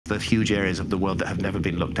the huge areas of the world that have never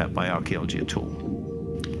been looked at by archaeology at all.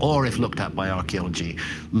 Or if looked at by archaeology,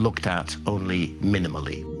 looked at only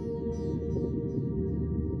minimally.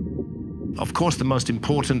 Of course, the most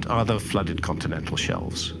important are the flooded continental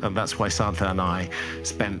shelves, and that's why Santa and I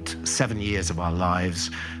spent 7 years of our lives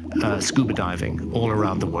scuba diving all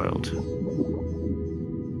around the world.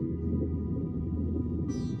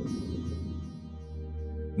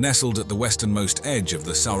 Nestled at the westernmost edge of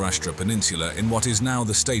the Saurashtra Peninsula in what is now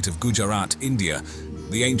the state of Gujarat, India,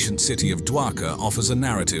 the ancient city of Dwarka offers a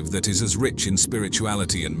narrative that is as rich in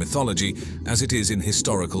spirituality and mythology as it is in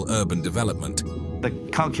historical urban development. The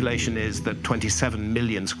calculation is that 27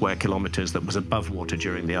 million square kilometers that was above water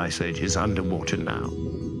during the Ice Age is underwater now.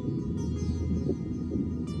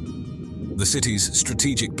 The city's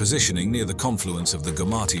strategic positioning near the confluence of the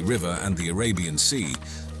Gomati River and the Arabian Sea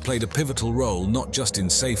played a pivotal role not just in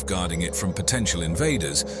safeguarding it from potential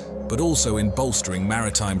invaders, but also in bolstering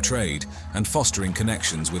maritime trade and fostering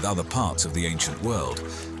connections with other parts of the ancient world.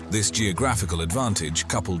 This geographical advantage,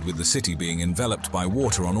 coupled with the city being enveloped by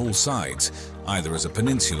water on all sides, either as a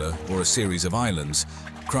peninsula or a series of islands,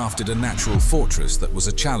 crafted a natural fortress that was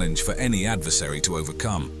a challenge for any adversary to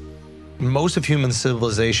overcome. Most of human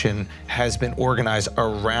civilization has been organized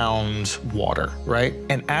around water, right?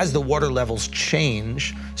 And as the water levels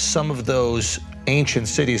change, some of those ancient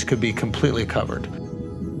cities could be completely covered.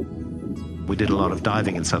 We did a lot of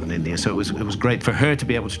diving in southern India, so it was great for her to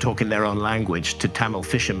be able to talk in their own language to Tamil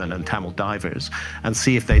fishermen and Tamil divers and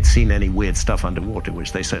see if they'd seen any weird stuff underwater,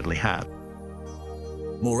 which they certainly had.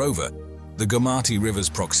 Moreover, the Gomati River's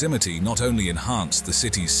proximity not only enhanced the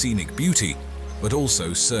city's scenic beauty, but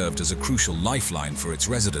also served as a crucial lifeline for its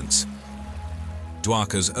residents.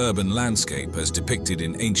 Dwarka's urban landscape, as depicted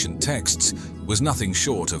in ancient texts, was nothing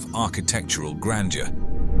short of architectural grandeur.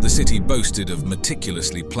 The city boasted of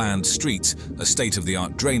meticulously planned streets, a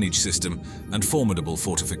state-of-the-art drainage system, and formidable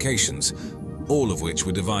fortifications, all of which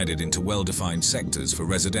were divided into well-defined sectors for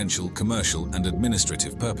residential, commercial, and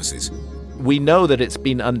administrative purposes. We know that it's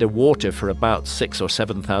been underwater for about 6,000 or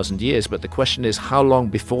 7,000 years, but the question is, how long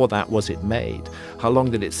before that was it made? How long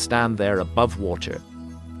did it stand there above water?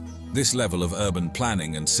 This level of urban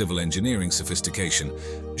planning and civil engineering sophistication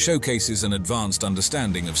showcases an advanced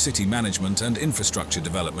understanding of city management and infrastructure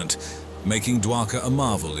development, making Dwarka a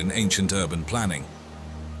marvel in ancient urban planning.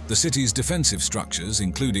 The city's defensive structures,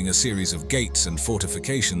 including a series of gates and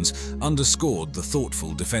fortifications, underscored the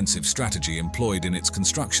thoughtful defensive strategy employed in its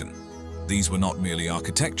construction. These were not merely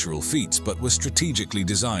architectural feats, but were strategically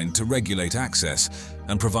designed to regulate access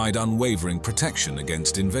and provide unwavering protection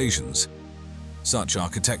against invasions. Such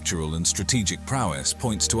architectural and strategic prowess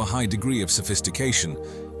points to a high degree of sophistication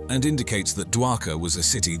and indicates that Dwarka was a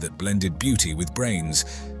city that blended beauty with brains,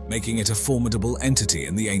 making it a formidable entity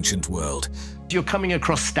in the ancient world. You're coming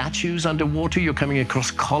across statues underwater, you're coming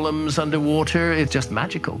across columns underwater. It's just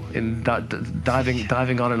magical in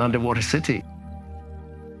diving on an underwater city.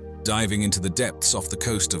 Diving into the depths off the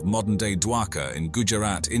coast of modern-day Dwarka in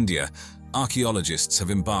Gujarat, India, archaeologists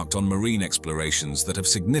have embarked on marine explorations that have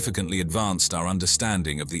significantly advanced our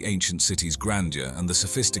understanding of the ancient city's grandeur and the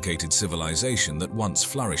sophisticated civilization that once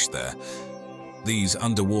flourished there. These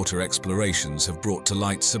underwater explorations have brought to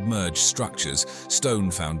light submerged structures,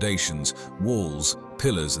 stone foundations, walls,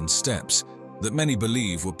 pillars, and steps that many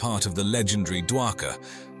believe were part of the legendary Dwarka,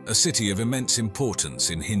 a city of immense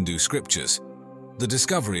importance in Hindu scriptures. The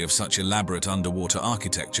discovery of such elaborate underwater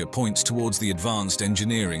architecture points towards the advanced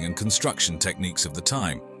engineering and construction techniques of the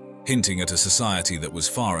time, hinting at a society that was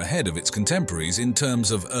far ahead of its contemporaries in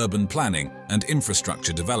terms of urban planning and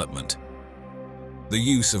infrastructure development. The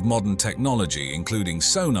use of modern technology, including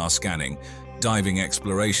sonar scanning, diving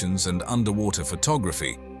explorations, and underwater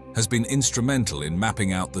photography, has been instrumental in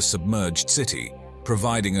mapping out the submerged city,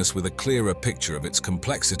 providing us with a clearer picture of its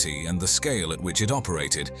complexity and the scale at which it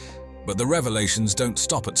operated. But the revelations don't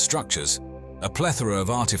stop at structures. A plethora of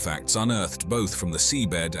artifacts unearthed both from the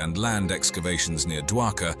seabed and land excavations near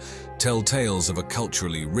Dwarka tell tales of a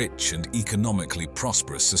culturally rich and economically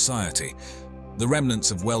prosperous society. The remnants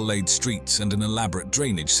of well-laid streets and an elaborate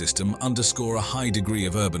drainage system underscore a high degree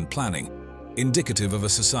of urban planning, indicative of a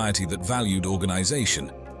society that valued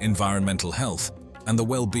organization, environmental health, and the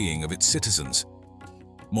well-being of its citizens.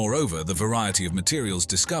 Moreover, the variety of materials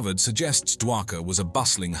discovered suggests Dwarka was a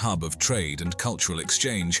bustling hub of trade and cultural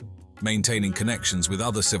exchange, maintaining connections with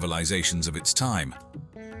other civilizations of its time.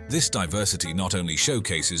 This diversity not only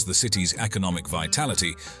showcases the city's economic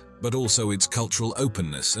vitality, but also its cultural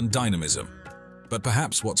openness and dynamism. But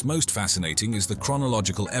perhaps what's most fascinating is the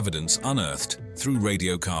chronological evidence unearthed through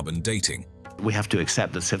radiocarbon dating. We have to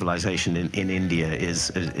accept that civilization in India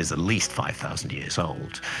is at least 5,000 years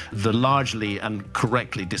old. The largely and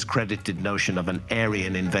correctly discredited notion of an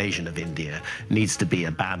Aryan invasion of India needs to be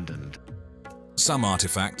abandoned. Some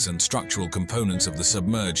artifacts and structural components of the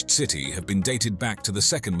submerged city have been dated back to the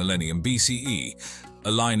 2nd millennium BCE,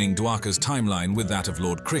 aligning Dwarka's timeline with that of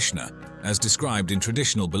Lord Krishna, as described in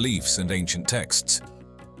traditional beliefs and ancient texts.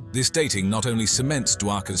 This dating not only cements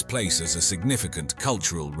Dwarka's place as a significant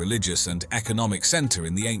cultural, religious, and economic center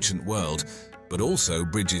in the ancient world, but also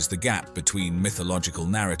bridges the gap between mythological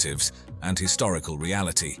narratives and historical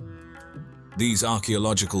reality. These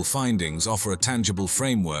archaeological findings offer a tangible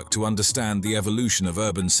framework to understand the evolution of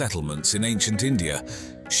urban settlements in ancient India,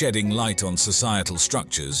 shedding light on societal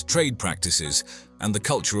structures, trade practices, and the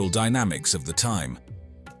cultural dynamics of the time.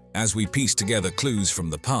 As we piece together clues from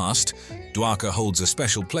the past, Dwarka holds a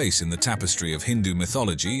special place in the tapestry of Hindu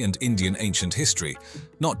mythology and Indian ancient history,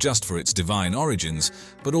 not just for its divine origins,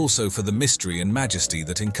 but also for the mystery and majesty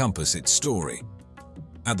that encompass its story.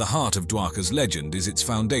 At the heart of Dwarka's legend is its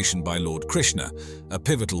foundation by Lord Krishna, a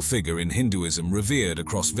pivotal figure in Hinduism revered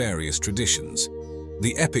across various traditions.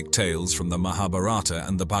 The epic tales from the Mahabharata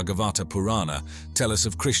and the Bhagavata Purana tell us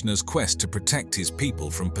of Krishna's quest to protect his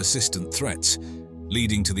people from persistent threats,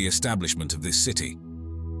 leading to the establishment of this city.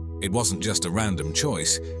 It wasn't just a random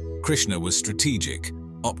choice. Krishna was strategic,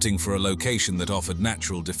 opting for a location that offered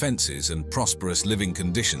natural defenses and prosperous living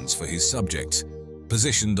conditions for his subjects.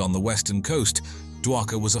 Positioned on the western coast,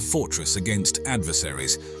 Dwarka was a fortress against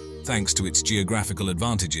adversaries, thanks to its geographical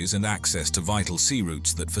advantages and access to vital sea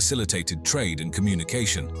routes that facilitated trade and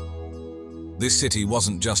communication. This city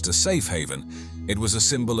wasn't just a safe haven, it was a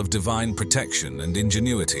symbol of divine protection and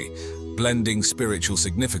ingenuity, blending spiritual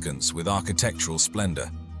significance with architectural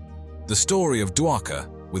splendor. The story of Dwarka,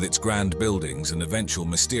 with its grand buildings and eventual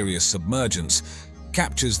mysterious submergence,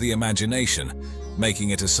 captures the imagination,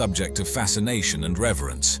 making it a subject of fascination and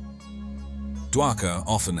reverence. Dwarka,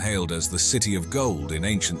 often hailed as the City of Gold in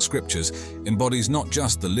ancient scriptures, embodies not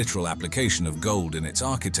just the literal application of gold in its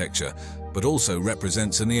architecture, but also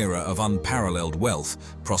represents an era of unparalleled wealth,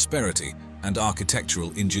 prosperity, and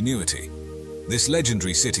architectural ingenuity. This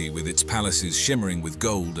legendary city, with its palaces shimmering with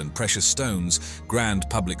gold and precious stones, grand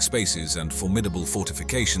public spaces, and formidable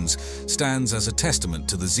fortifications, stands as a testament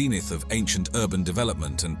to the zenith of ancient urban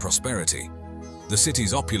development and prosperity. The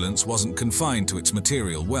city's opulence wasn't confined to its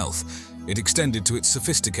material wealth. It extended to its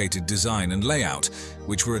sophisticated design and layout,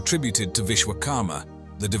 which were attributed to Vishwakarma,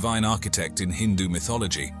 the divine architect in Hindu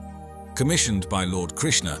mythology. Commissioned by Lord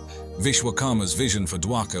Krishna, Vishwakarma's vision for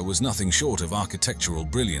Dwarka was nothing short of architectural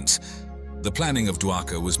brilliance. The planning of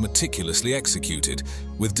Dwarka was meticulously executed,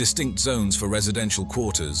 with distinct zones for residential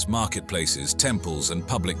quarters, marketplaces, temples, and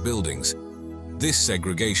public buildings. This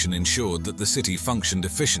segregation ensured that the city functioned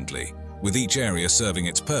efficiently, with each area serving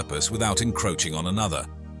its purpose without encroaching on another.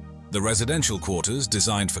 The residential quarters,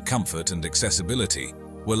 designed for comfort and accessibility,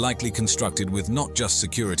 were likely constructed with not just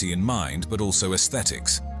security in mind, but also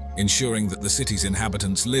aesthetics, ensuring that the city's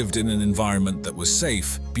inhabitants lived in an environment that was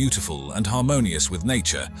safe, beautiful, and harmonious with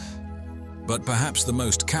nature. But perhaps the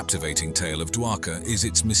most captivating tale of Dwarka is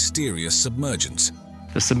its mysterious submergence.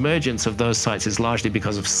 The submergence of those sites is largely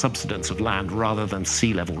because of subsidence of land rather than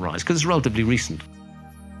sea level rise, because it's relatively recent.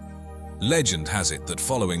 Legend has it that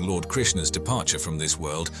following Lord Krishna's departure from this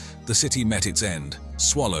world, the city met its end,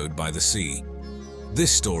 swallowed by the sea.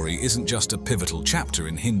 This story isn't just a pivotal chapter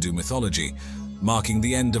in Hindu mythology, marking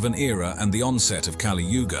the end of an era and the onset of Kali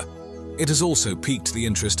Yuga. It has also piqued the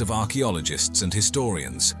interest of archaeologists and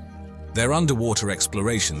historians. Their underwater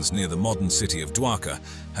explorations near the modern city of Dwarka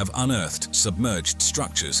have unearthed submerged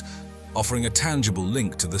structures, offering a tangible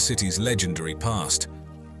link to the city's legendary past.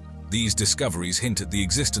 These discoveries hint at the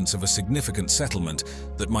existence of a significant settlement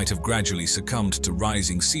that might have gradually succumbed to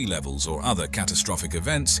rising sea levels or other catastrophic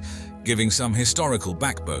events, giving some historical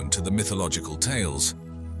backbone to the mythological tales.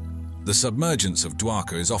 The submergence of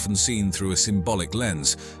Dwarka is often seen through a symbolic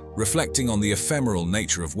lens, reflecting on the ephemeral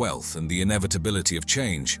nature of wealth and the inevitability of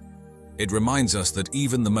change. It reminds us that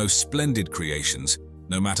even the most splendid creations,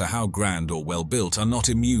 no matter how grand or well-built, are not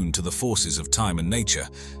immune to the forces of time and nature.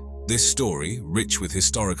 This story, rich with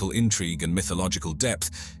historical intrigue and mythological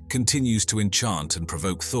depth, continues to enchant and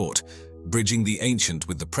provoke thought, bridging the ancient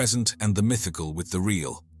with the present and the mythical with the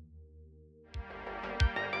real.